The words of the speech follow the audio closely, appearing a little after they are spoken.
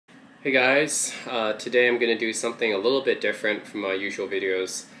Hey guys, today I'm going to do something a little bit different from my usual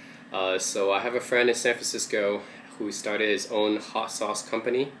videos. So I have a friend in San Francisco who started his own hot sauce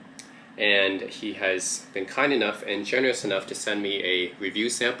company, and he has been kind enough and generous enough to send me a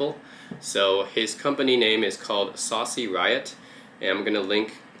review sample. So his company name is called Saucy Riot, and I'm going to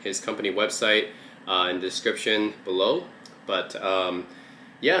link his company website in the description below. But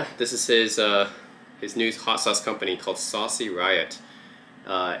yeah, this is his new hot sauce company called Saucy Riot.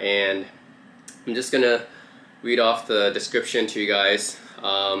 And I'm just gonna read off the description to you guys.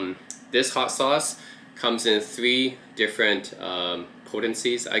 This hot sauce comes in three different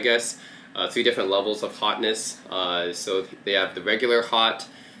potencies, I guess, three different levels of hotness. So they have the regular hot,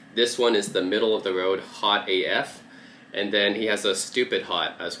 this one is the middle of the road hot AF, and then he has a stupid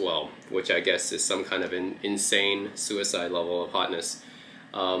hot as well, which I guess is some kind of an insane suicide level of hotness.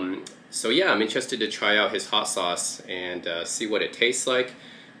 So yeah, I'm interested to try out his hot sauce and see what it tastes like.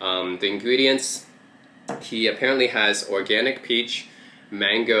 The ingredients, he apparently has organic peach,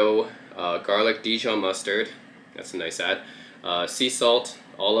 mango, garlic Dijon mustard, that's a nice ad, sea salt,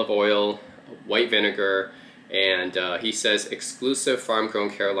 olive oil, white vinegar, and he says exclusive farm-grown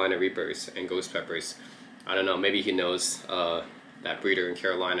Carolina Reapers and ghost peppers. I don't know, maybe he knows that breeder in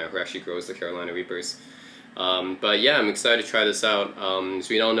Carolina who actually grows the Carolina Reapers. But yeah, I'm excited to try this out. As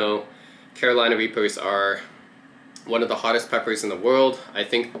we all know, Carolina Reapers are one of the hottest peppers in the world. I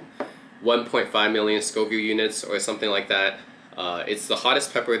think 1.5 million Scoville units or something like that. It's the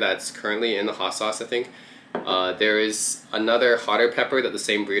hottest pepper that's currently in the hot sauce, I think. There is another hotter pepper that the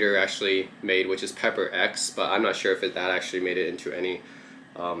same breeder actually made, which is Pepper X, but I'm not sure if that actually made it into any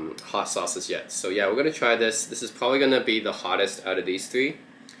hot sauces yet. So yeah, we're going to try this. This is probably going to be the hottest out of these three.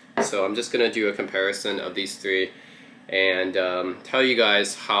 So I'm just going to do a comparison of these three and tell you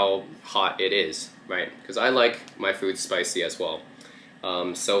guys how hot it is, right? Because I like my food spicy as well.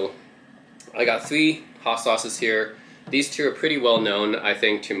 So I got three hot sauces here. These two are pretty well known, I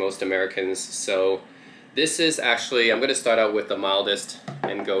think, to most Americans. So this is actually, I'm going to start out with the mildest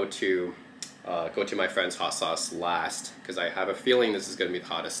and go to my friend's hot sauce last, because I have a feeling this is going to be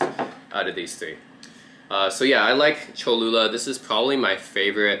the hottest out of these three. So yeah, I like Cholula. This is probably my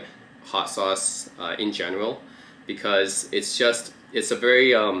favorite hot sauce in general, because it's a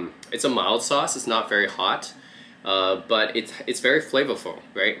very it's a mild sauce. It's not very hot, but it's very flavorful,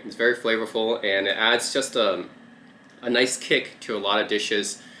 right? It's very flavorful, and it adds just a nice kick to a lot of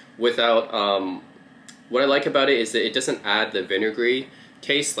dishes without what I like about it is that it doesn't add the vinegary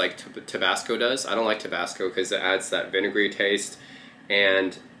taste like Tabasco does. I don't like Tabasco because it adds that vinegary taste,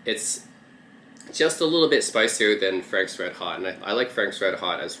 and it's just a little bit spicier than Frank's Red Hot, and I like Frank's Red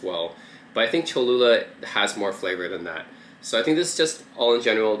Hot as well. But I think Cholula has more flavor than that. So I think this is just, all in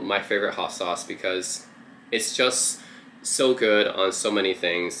general, my favorite hot sauce because it's just so good on so many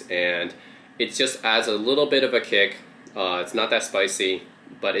things, and it just adds a little bit of a kick. It's not that spicy,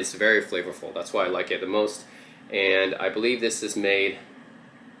 but it's very flavorful. That's why I like it the most. And I believe this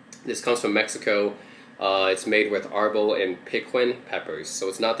comes from Mexico. It's made with arbol and piquin peppers, so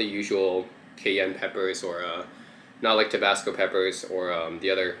it's not the usual cayenne peppers or not like Tabasco peppers or the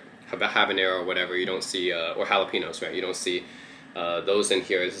other habanero or whatever. You don't see or jalapenos, right? You don't see those in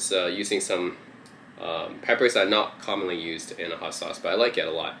here. It's using some peppers that are not commonly used in a hot sauce, but I like it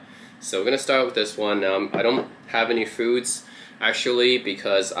a lot. So we're gonna start with this one. I don't have any foods actually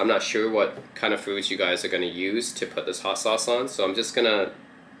because I'm not sure what kind of foods you guys are gonna use to put this hot sauce on. So I'm just gonna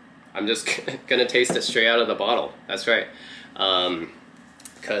taste it straight out of the bottle. That's right,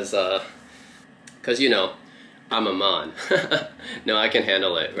 because you know, I'm a man. No, I can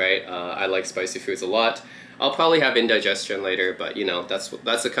handle it, right? I like spicy foods a lot. I'll probably have indigestion later, but you know, that's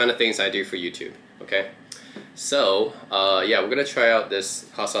the kind of things I do for YouTube, okay? So, yeah, we're gonna try out this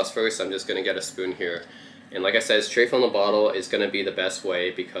hot sauce first. I'm just gonna get a spoon here. And like I said, straight from the bottle is gonna be the best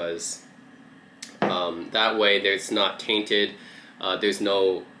way because that way there's not tainted, there's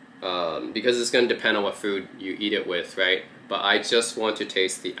no, because it's gonna depend on what food you eat it with, right? But I just want to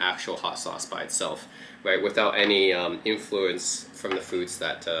taste the actual hot sauce by itself, right, without any influence from the foods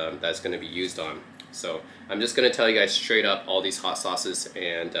that that's going to be used on. So I'm just going to tell you guys straight up all these hot sauces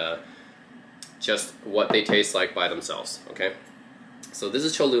and just what they taste like by themselves, okay? So this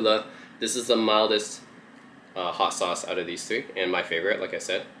is Cholula. This is the mildest hot sauce out of these three, and my favorite, like I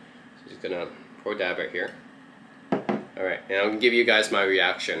said. So just going to pour a dab right here. Alright, and I'm going to give you guys my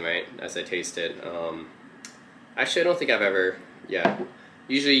reaction, right, as I taste it. Actually, I don't think I've ever,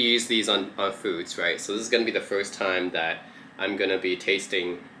 usually use these on foods, right? So this is going to be the first time that I'm going to be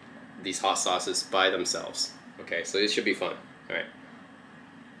tasting these hot sauces by themselves. Okay, so this should be fun. All right.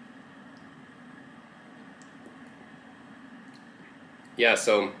 Yeah,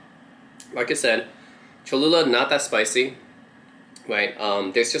 so Like I said, Cholula not that spicy, right?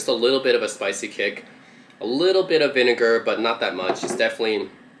 There's just a little bit of a spicy kick, a little bit of vinegar, but not that much. It's definitely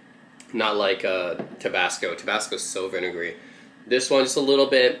not like Tabasco. Tabasco's so vinegary. This one just a little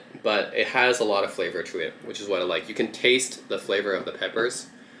bit, but it has a lot of flavor to it, which is what I like. You can taste the flavor of the peppers,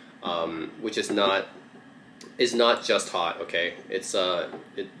 which is not just hot. Okay, it's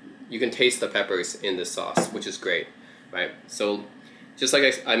you can taste the peppers in this sauce, which is great, right? So just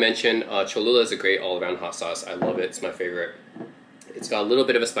like I mentioned, Cholula is a great all-around hot sauce. I love it. It's my favorite. It's got a little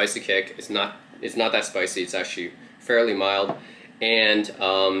bit of a spicy kick. It's not that spicy. It's actually fairly mild, and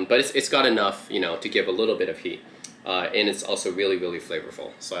but it's got enough, you know, to give a little bit of heat, and it's also really, really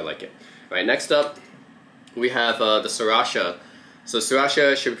flavorful. So I like it. All right, next up we have the Sriracha. So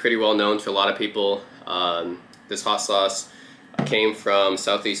Sriracha should be pretty well known to a lot of people. This hot sauce came from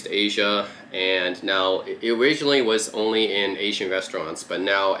Southeast Asia, and now it originally was only in Asian restaurants, but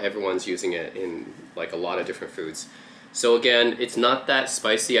now everyone's using it in like a lot of different foods. So again, it's not that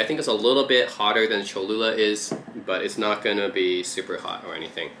spicy. I think it's a little bit hotter than Cholula is, but it's not gonna be super hot or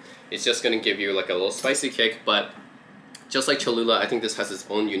anything. It's just gonna give you like a little spicy kick, but just like Cholula, I think this has its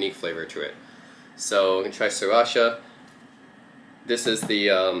own unique flavor to it. So I'm gonna try Sriracha. This is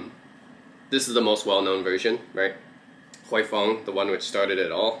the most well-known version, right? Hoi Fong, the one which started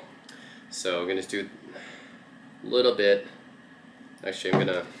it all. So I'm gonna do a little bit. Actually, I'm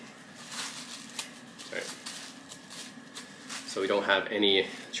gonna. Sorry. So we don't have any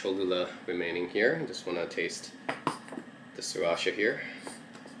Cholula remaining here. I just want to taste the Sriracha here.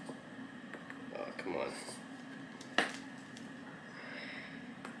 Oh, come on.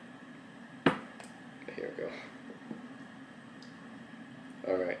 Here we go.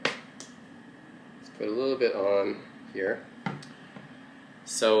 Alright. Let's put a little bit on here.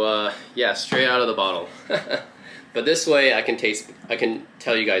 So yeah, straight out of the bottle. But this way I can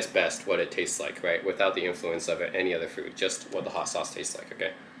tell you guys best what it tastes like, right? Without the influence of any other food, just what the hot sauce tastes like,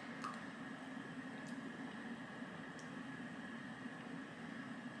 okay?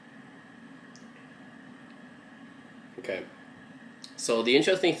 Okay. So the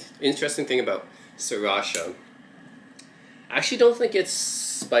interesting thing about Sriracha, I actually don't think it's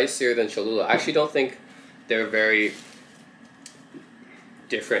spicier than Cholula. I actually don't think they're very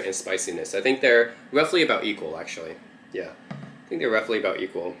different in spiciness. I think they're roughly about equal, actually. Yeah, I think they're roughly about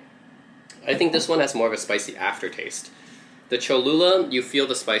equal. I think this one has more of a spicy aftertaste. The Cholula, you feel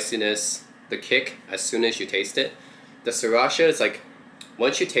the spiciness, the kick, as soon as you taste it. The Sriracha, it's like,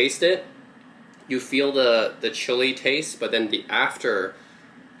 once you taste it, you feel the chili taste, but then the aftertaste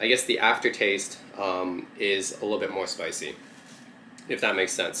is a little bit more spicy, if that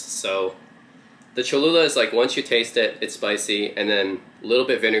makes sense. So the Cholula is like, once you taste it, it's spicy, and then a little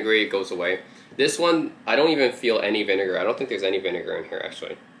bit vinegary, it goes away. This one, I don't even feel any vinegar. I don't think there's any vinegar in here,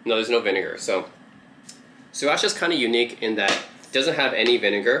 actually. No, there's no vinegar. So Sriracha is kind of unique in that it doesn't have any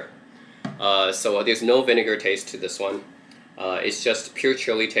vinegar. So there's no vinegar taste to this one. It's just pure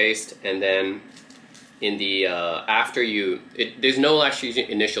chili taste, and then in the there's no actually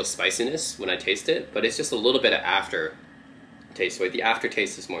initial spiciness when I taste it, but it's just a little bit of after taste. So the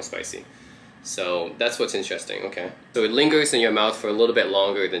aftertaste is more spicy. So that's what's interesting, okay? So it lingers in your mouth for a little bit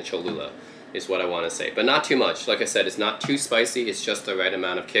longer than Cholula, is what I want to say. But not too much. Like I said, it's not too spicy, it's just the right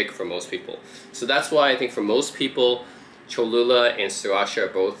amount of kick for most people. So that's why I think for most people, Cholula and Sriracha are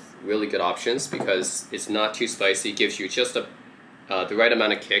both really good options, because it's not too spicy, gives you just the right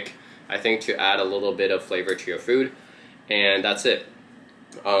amount of kick, I think, to add a little bit of flavor to your food, and that's it.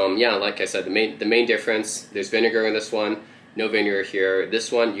 Yeah, like I said, the main difference, there's vinegar in this one, no vinegar here.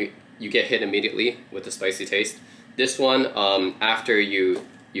 This one, you get hit immediately with the spicy taste. This one, after you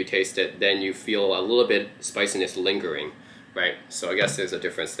taste it, then you feel a little bit spiciness lingering, right? So I guess there's a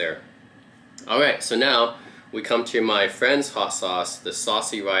difference there. Alright, so now we come to my friend's hot sauce, the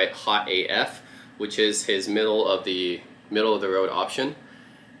Saucy Riot Hot AF, which is his middle of the road option.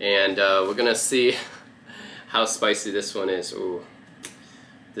 And we're gonna see how spicy this one is. Ooh,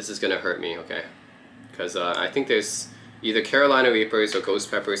 this is gonna hurt me, okay? Because I think there's either Carolina Reapers or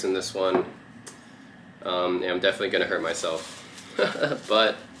ghost peppers in this one. And I'm definitely gonna hurt myself.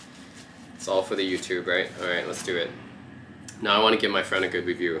 But it's all for the YouTube, right? Alright, let's do it. Now I want to give my friend a good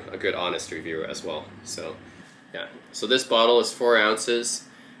review, a good honest review as well. So yeah, so this bottle is 4 ounces,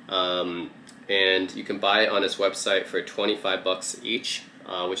 and you can buy it on his website for 25 bucks each,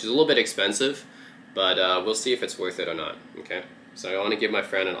 which is a little bit expensive, but we'll see if it's worth it or not, okay? So I want to give my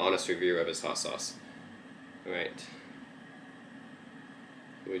friend an honest review of his hot sauce. Alright,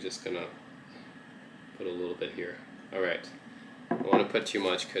 we're just gonna put a little bit here. Alright, I don't want to put too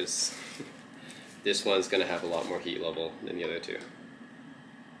much because this one's gonna have a lot more heat level than the other two.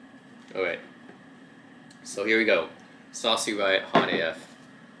 Alright, so here we go. Saucy Riot Hot AF.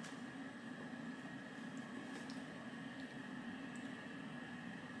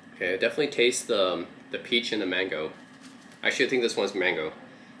 Okay, I definitely taste the peach and the mango. I actually think this one's mango.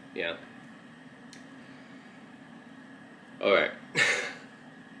 Yeah. Alright.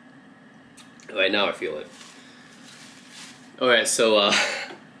 Alright, now I feel it. Alright, so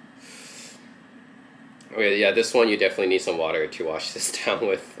okay, yeah, this one you definitely need some water to wash this down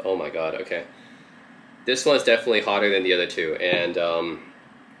with. Oh my god, okay. This one's definitely hotter than the other two, and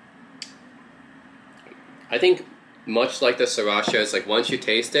I think much like the Sriracha, it's like once you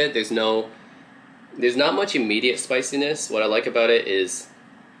taste it, there's not much immediate spiciness. What I like about it is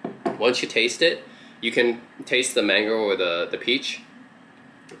once you taste it, you can taste the mango or the peach,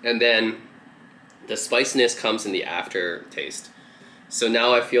 and then the spiciness comes in the aftertaste. So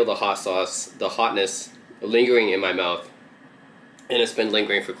now I feel the hot sauce, the hotness lingering in my mouth, and it's been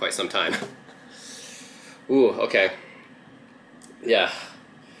lingering for quite some time. Ooh, okay. Yeah.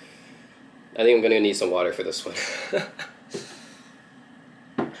 I think I'm gonna need some water for this one.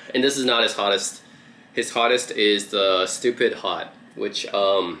 And this is not his hottest. His hottest is the Stupid Hot, which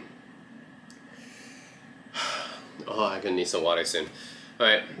oh, I'm gonna need some water soon.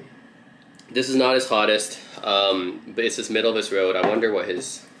 Alright. This is not his hottest, but it's his middle of his road. I wonder what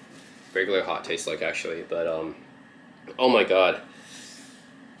his regular hot tastes like actually, but oh my god.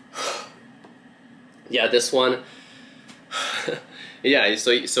 Yeah, this one. Yeah,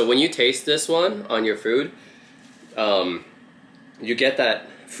 so when you taste this one on your food, you get that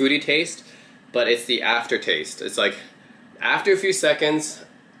fruity taste, but it's the aftertaste. It's like after a few seconds,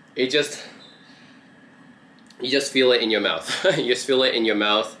 you just feel it in your mouth. You just feel it in your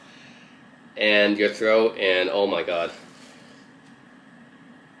mouth and your throat, and oh my god.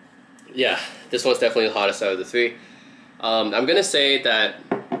 Yeah, this one's definitely the hottest out of the three. I'm gonna say that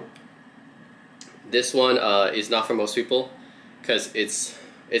this one is not for most people because it's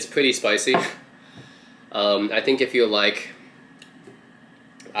pretty spicy. I think if you like,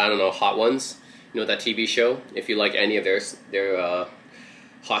 I don't know, Hot Ones, you know that TV show, if you like any of their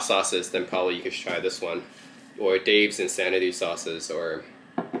hot sauces, then probably you could try this one, or Dave's Insanity sauces, or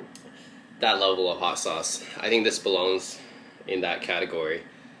that level of hot sauce. I think this belongs in that category.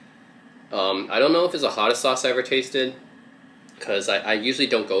 I don't know if it's the hottest sauce I ever tasted, because I usually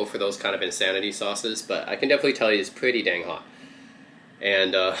don't go for those kind of insanity sauces, but I can definitely tell you it's pretty dang hot.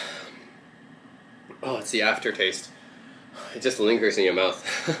 And oh, it's the aftertaste. It just lingers in your mouth.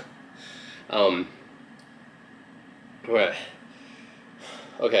 Right.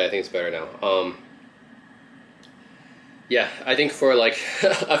 Okay, I think it's better now. Yeah, I think for like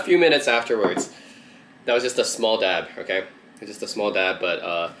a few minutes afterwards, that was just a small dab, okay? Just a small dab, but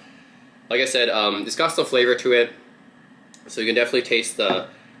like I said, it's got some flavor to it, so you can definitely taste the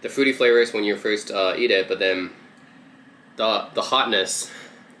fruity flavors when you first eat it, but then the hotness,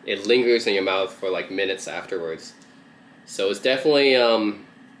 it lingers in your mouth for like minutes afterwards. So it's definitely,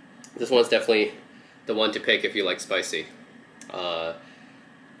 this one's definitely the one to pick if you like spicy.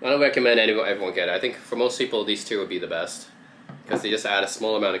 I don't recommend everyone get it. I think for most people these two would be the best, because they just add a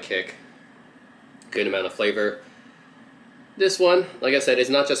small amount of kick, good amount of flavor. This one, like I said, is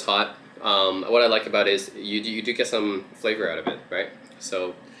not just hot. What I like about it is you do get some flavor out of it, right?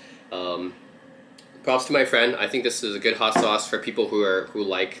 So props to my friend. I think this is a good hot sauce for people who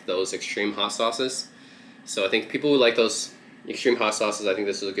like those extreme hot sauces. So I think people who like those extreme hot sauces, I think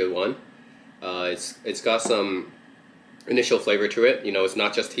this is a good one. It's got some initial flavor to it. You know, it's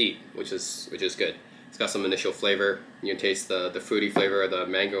not just heat, which is good. It's got some initial flavor. You can taste the fruity flavor of the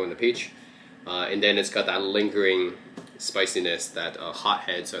mango and the peach, and then it's got that lingering spiciness that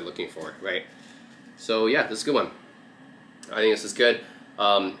hotheads are looking for, right? So yeah, this is a good one. I think this is good.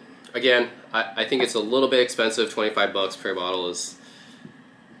 Again, I think it's a little bit expensive. 25 bucks per bottle is,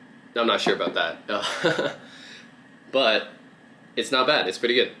 I'm not sure about that, but it's not bad. It's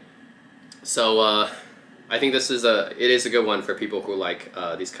pretty good. So I think it is a good one for people who like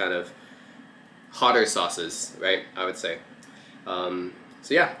these kind of hotter sauces, right? I would say. So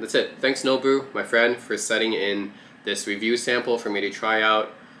yeah, that's it. Thanks Nobu, my friend, for setting in this review sample for me to try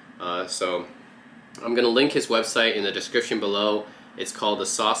out. So I'm gonna link his website in the description below. It's called the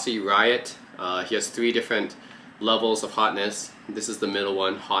Saucy Riot. He has 3 different levels of hotness. This is the middle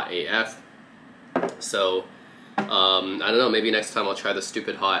one, Hot AF. So I don't know, maybe next time I'll try the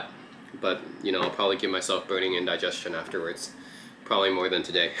Stupid Hot, but you know, I'll probably give myself burning indigestion afterwards, probably more than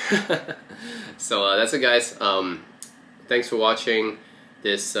today. So that's it, guys. Thanks for watching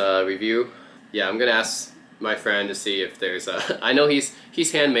this review. Yeah, I'm gonna ask my friend to see if there's a, I know he's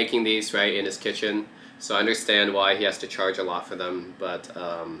hand making these, right, in his kitchen, So I understand why he has to charge a lot for them, but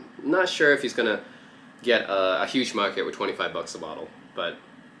I'm not sure if he's gonna get a huge market with 25 bucks a bottle. But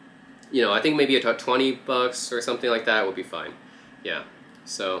you know, I think maybe about 20 bucks or something like that would be fine. Yeah.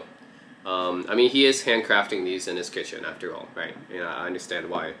 So I mean, he is handcrafting these in his kitchen after all, right? Yeah, I understand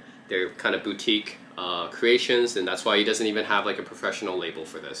why they're kind of boutique creations, and that's why he doesn't even have like a professional label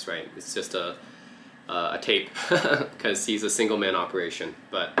for this, right? It's just a tape because he's a single man operation.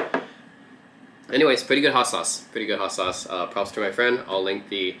 But anyways, pretty good hot sauce. Pretty good hot sauce. Props to my friend. I'll link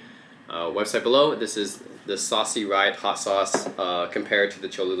the website below. This is the Saucy Riot hot sauce compared to the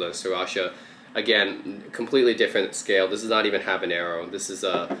Cholula Sriracha. Again, completely different scale. This is not even habanero. This is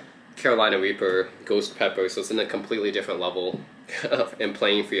a Carolina Reaper ghost pepper, so it's in a completely different level and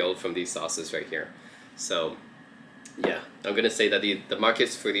playing field from these sauces right here. So yeah, I'm gonna say that the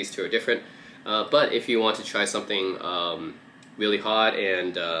markets for these two are different, but if you want to try something really hot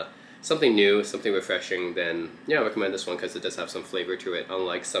and something new, something refreshing, then yeah, I recommend this one because it does have some flavor to it,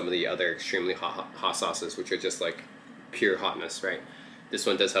 unlike some of the other extremely hot sauces, which are just like pure hotness, right? This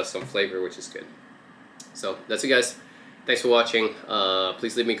one does have some flavor, which is good. So that's it, guys. Thanks for watching.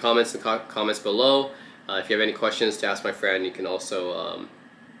 Please leave me comments in comments below. If you have any questions to ask my friend, you can also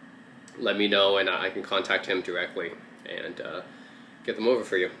let me know, and I can contact him directly and get them over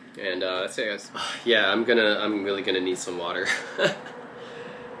for you. And that's it, guys. Yeah, I'm really gonna need some water.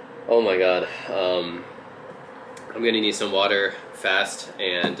 Oh my god. I'm gonna need some water fast,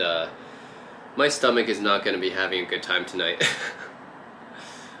 and my stomach is not gonna be having a good time tonight.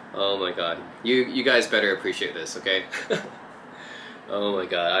 Oh my god. You guys better appreciate this, okay? Oh my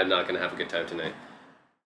god, I'm not gonna have a good time tonight.